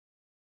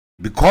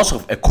because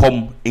of a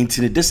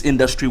into this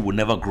industry will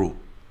never grow.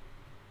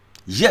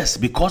 Yes,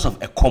 because of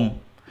a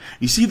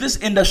you see this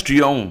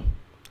industry on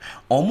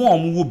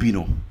omo will be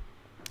no.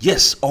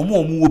 Yes,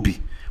 omo will be.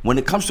 When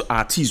it comes to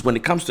artists, when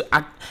it comes to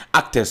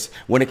actors,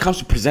 when it comes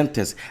to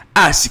presenters,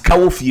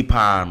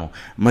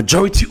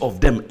 majority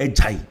of them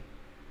ejai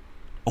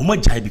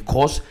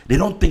because they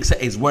don't think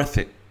that it's worth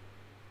it.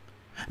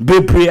 They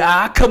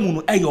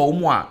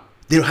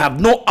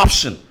have no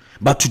option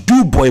but to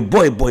do boy,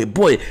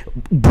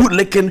 boot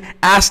licking,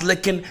 ass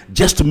licking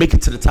just to make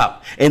it to the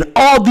top. And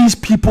all these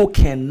people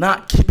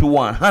cannot keep it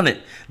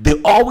 100. They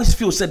always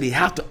feel that they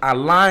have to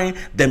align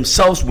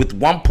themselves with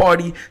one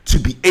party to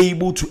be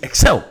able to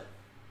excel.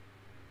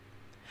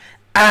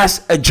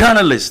 As a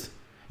journalist,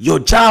 your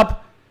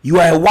job, you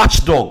are a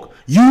watchdog.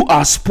 You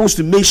are supposed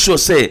to make sure,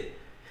 say,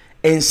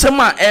 in some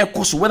air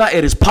course, whether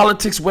it is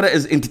politics, whether it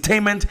is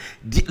entertainment,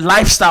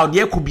 lifestyle,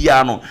 there could be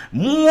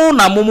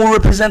more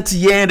represent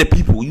the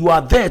people. You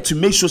are there to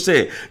make sure,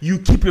 say, you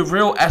keep it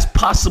real as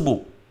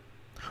possible.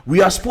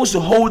 We are supposed to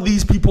hold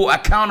these people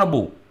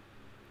accountable.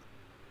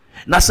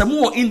 Na some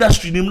more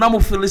industry nim na mo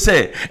feel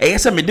say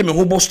say me de me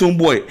ho bo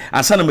Stonebwoy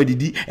ansa na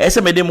medidi say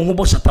me de me ho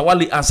bo Shatta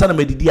Wale ansa na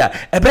medidi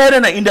a be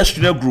na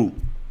industry na grow.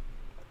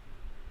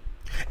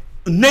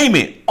 Name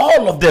it,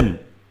 all of them.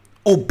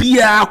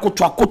 Obia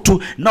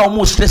akoto na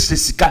almost stress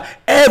sika.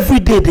 Every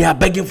day they are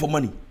begging for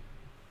money,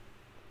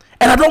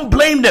 and I don't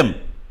blame them.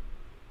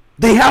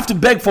 They have to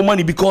beg for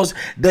money because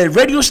the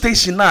radio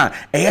station now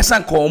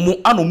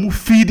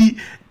feed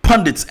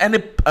pundits and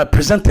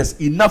presenters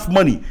enough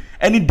money,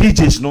 any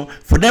DJs, no,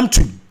 for them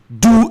to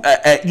do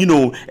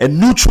a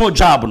neutral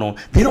job, no.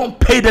 They don't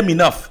pay them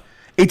enough.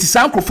 It is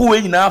uncle for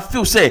you now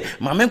feel say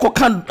my men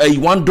can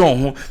one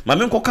don my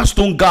men can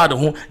stone guard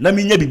na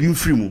me nya bibim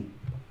free mu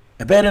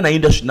e better na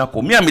industry na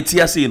ko me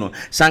ametia say no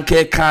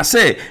sanke can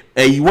say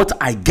what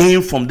I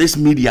gain from this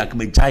media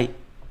me jai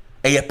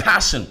a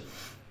passion.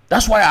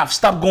 That's why I've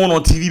stopped going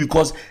on TV,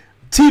 because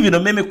TV no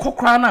make me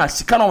kokra na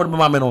sika no with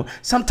my no.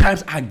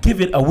 Sometimes I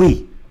give it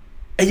away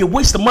and you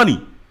waste the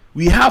money.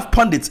 We have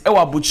pundits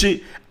ewa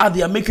buche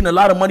they are making a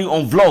lot of money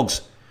on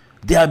vlogs.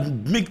 They are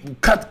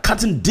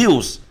cutting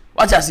deals.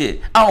 What I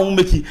say, I won't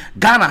make it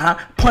Ghana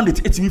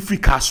pundit it's me free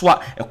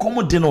kaswa a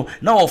common dinner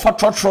now of fat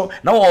trotro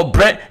now or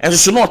bread and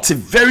so not a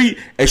very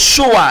a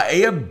show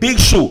a big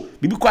show.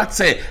 Maybe quite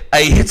say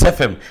I hit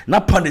FM now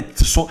pundit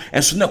so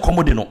and so now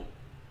common dinner.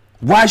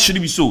 Why should it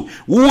be so?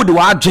 Who do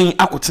I join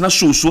Akotena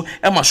show so?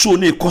 Emma show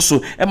no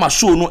koso, Emma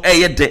show no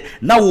de.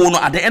 Now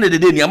at the end of the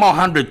day, the amount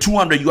 100,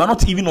 200, you are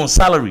not even on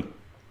salary.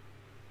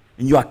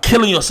 And you are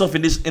killing yourself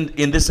in this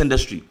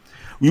industry.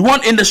 We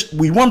want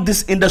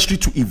this industry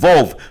to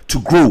evolve,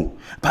 to grow,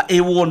 but it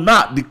will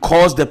not,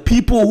 because the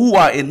people who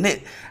are in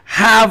it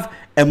have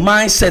a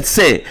mindset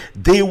say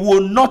they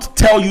will not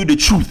tell you the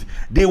truth.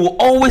 They will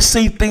always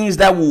say things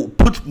that will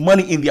put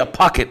money in their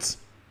pockets.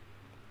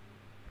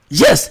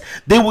 Yes,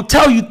 they will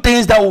tell you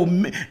things that will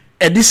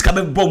this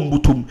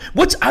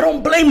which I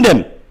don't blame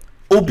them.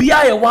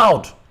 Obiya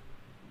wild.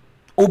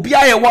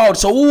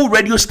 So who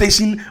radio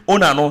station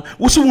owner no,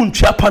 who won't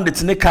try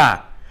pandit in the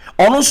car.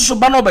 Or no so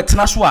bano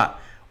betenaswa.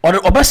 Or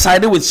the other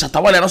side with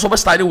Shatta Wale and also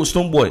side with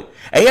Stonebwoy.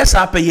 And yes,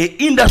 I pay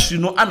industry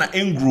no ana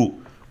engro.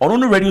 Or on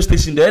the radio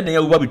station there, they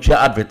will be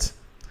try advert.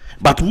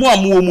 But more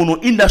no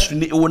industry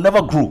it will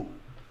never grow.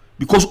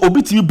 Because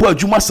obiti boy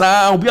juma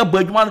sa obi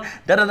boy juma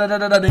they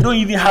don't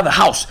even have a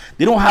house.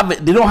 They don't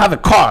have a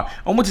car.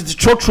 Almost it's a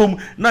short room.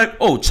 Now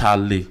oh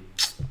Charlie.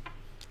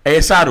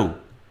 Sad.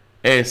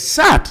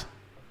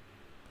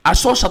 I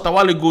saw Shatta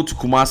Wale go to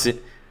Kumasi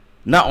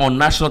now on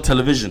national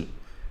television,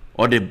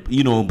 or the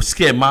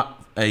scare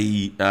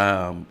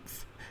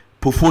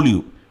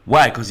portfolio.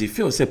 Why? Because he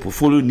feels say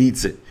portfolio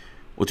needs it.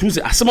 Or to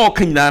say, as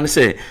can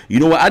say,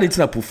 what I did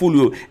to a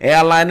portfolio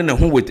airline and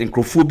home with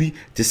encrophobia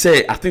to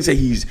say, I think say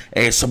he's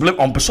a sublime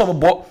on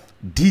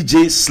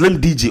DJ, Slim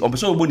DJ, on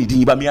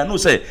DJ, but me, I know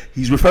say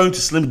he's referring to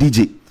Slim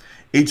DJ.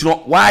 It's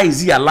not why is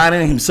he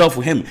aligning himself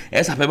with him?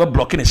 As I've ever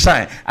blocking a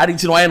shine. I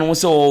didn't know I know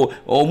so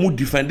or mood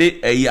defend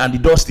it and the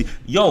dusty.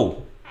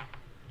 Yo,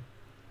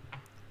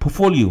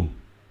 portfolio,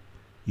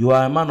 you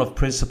are a man of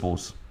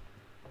principles.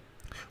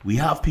 We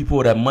have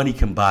people that money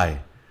can buy,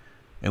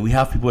 and we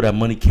have people that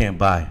money can't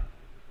buy.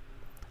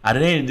 At the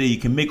end of the day, you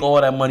can make all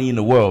that money in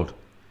the world,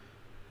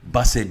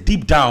 but say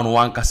deep down,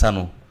 one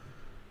kasano,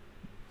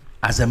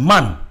 as a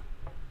man,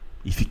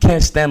 if you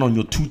can't stand on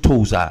your 2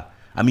 toes, on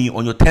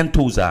your 10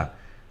 toes,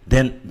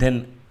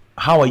 then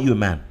how are you a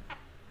man?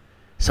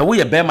 So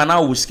we a bear man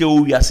now will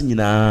scale we are singing,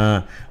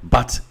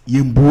 but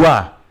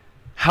yimbua,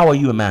 how are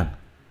you a man?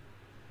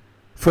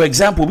 For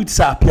example, we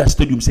say Apia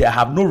Stadium say I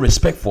have no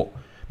respect for,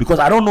 because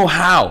I don't know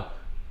how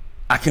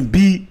he can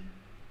be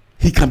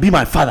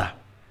my father.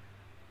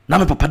 Now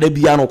my papa de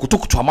biano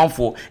kutoku to a man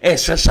for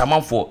stress a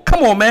man for.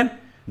 Come on, man,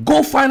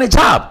 go find a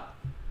job.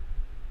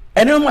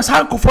 And then must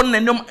have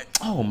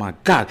oh my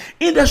God,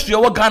 industry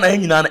what Ghana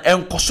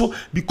and koso,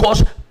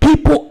 because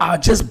people are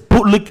just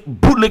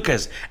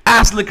bootlickers,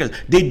 ass lickers.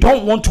 They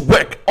don't want to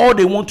work. All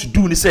they want to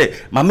do is say,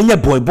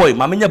 "Maminya boy,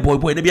 maminya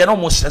boy." They be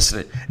almost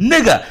stressed.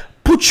 Nigga,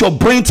 put your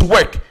brain to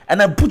work, and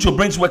then put your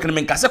brain to work and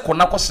make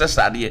stress.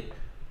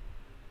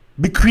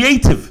 Be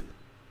creative.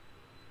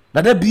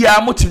 Now there be a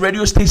multi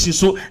radio station,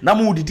 so now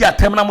mo did ya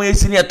term na mo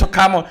senior to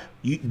come.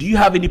 Do you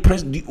have any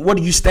what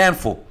do you stand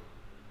for?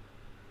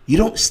 You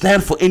don't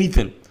stand for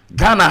anything.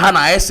 Ghana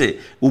hana ese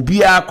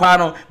ubia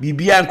kwano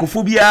bibia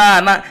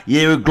nkofobia na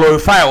ye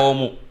glorify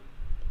omo.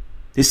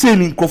 They say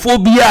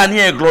nkofobia na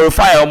ye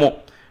glorify omo.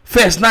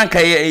 First nanka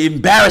ye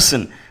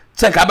embarrassing.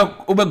 Check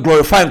abe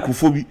glorify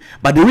nkofobi,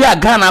 but the way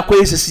Ghana kwa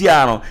ese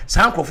no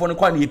san nkofo ne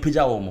kwa na ye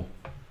pija omo.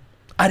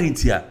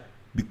 Arentia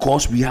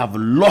because we have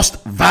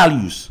lost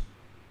values.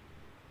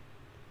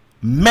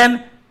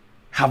 Men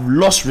have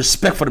lost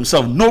respect for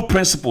themselves, no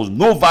principles,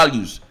 no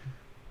values.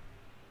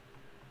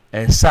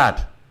 And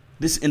sad,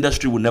 this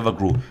industry will never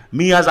grow.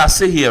 Me, as I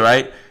sit here,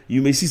 right,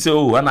 you may see, say,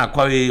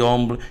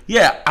 oh,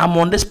 yeah, I'm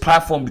on this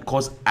platform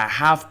because I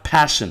have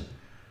passion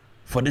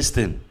for this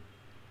thing.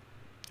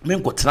 Me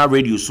go to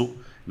radio so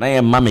na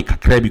ye mama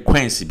kakra bi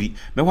kwansi bi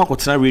me go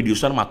to radio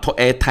so na ma to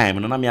airtime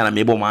no na me na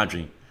me bo ma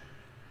adwen.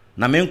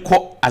 Na me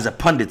nko as a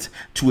pundit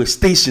to a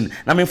station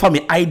na me fa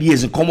me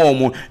ideas and come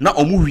on na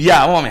omu hia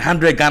am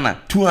 100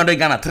 Ghana 200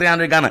 Ghana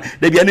 300 Ghana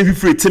they be any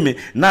free to me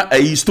na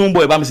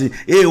Stonebwoy ba me say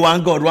hey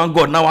one god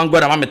now one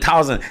god am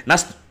 1,000 na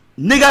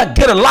nigga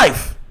get a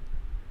life.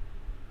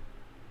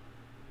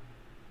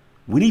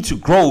 We need to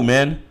grow,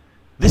 man.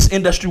 This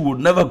industry will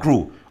never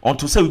grow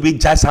until say we be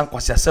judge and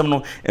kwasi asem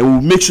no,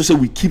 and we make sure say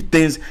we keep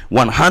things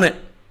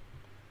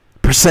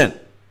 100%.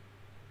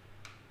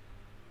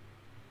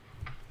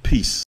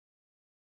 Peace.